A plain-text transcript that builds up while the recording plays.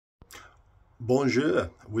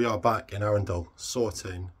Bonjour, we are back in Arundel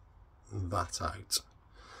sorting that out.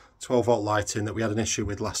 12 volt lighting that we had an issue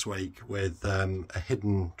with last week with a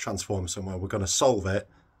hidden transformer somewhere. We're going to solve it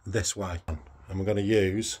this way, and we're going to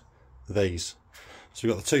use these. So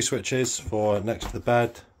we've got the two switches for next to the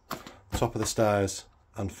bed, top of the stairs,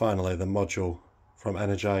 and finally the module from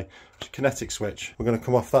enerj, which is a kinetic switch. We're going to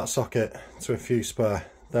come off that socket to a fuse spur,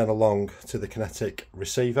 then along to the kinetic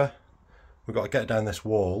receiver. We've got to get down this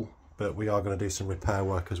wall, but we are going to do some repair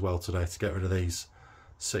work as well today to get rid of these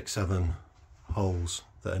 6-7 holes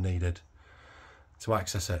that are needed to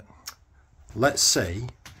access it. Let's see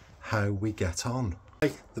how we get on.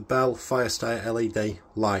 The Bell Fire State LED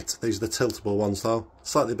light. These are the tiltable ones though.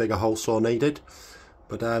 Slightly bigger hole saw needed,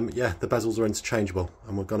 but yeah, the bezels are interchangeable,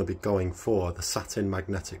 and we're going to be going for the satin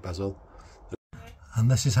magnetic bezel. And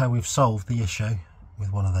this is how we've solved the issue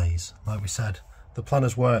with one of these. Like we said, the plan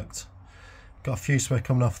has worked. Got a fuse spur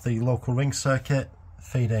coming off the local ring circuit,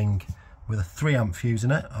 feeding with a 3 amp fuse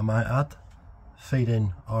in it, I might add,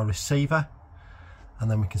 feeding our receiver,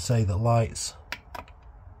 and then we can see that lights,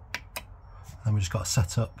 and we just got to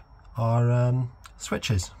set up our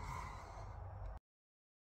switches.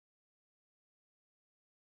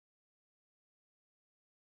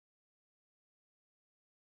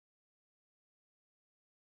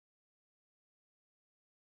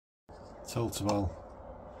 Tiltable,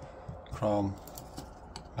 chrome,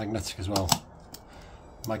 magnetic as well.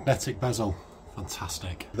 Magnetic bezel,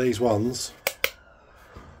 fantastic. These ones,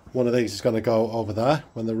 one of these is going to go over there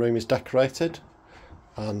when the room is decorated,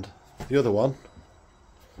 and the other one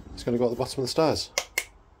is going to go at the bottom of the stairs.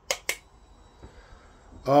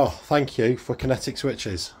 Oh, thank you for Kinetic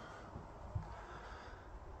switches.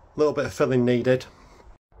 A little bit of filling needed,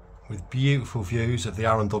 with beautiful views of the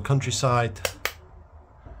Arundel countryside.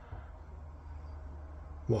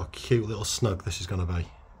 What a cute little snug this is going to be.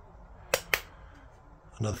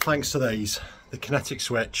 Another thanks to these, the Kinetic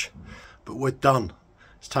switch, but we're done.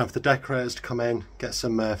 It's time for the decorators to come in, get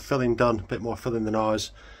some filling done, a bit more filling than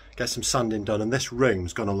ours, get some sanding done, and this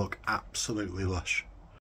room's going to look absolutely lush.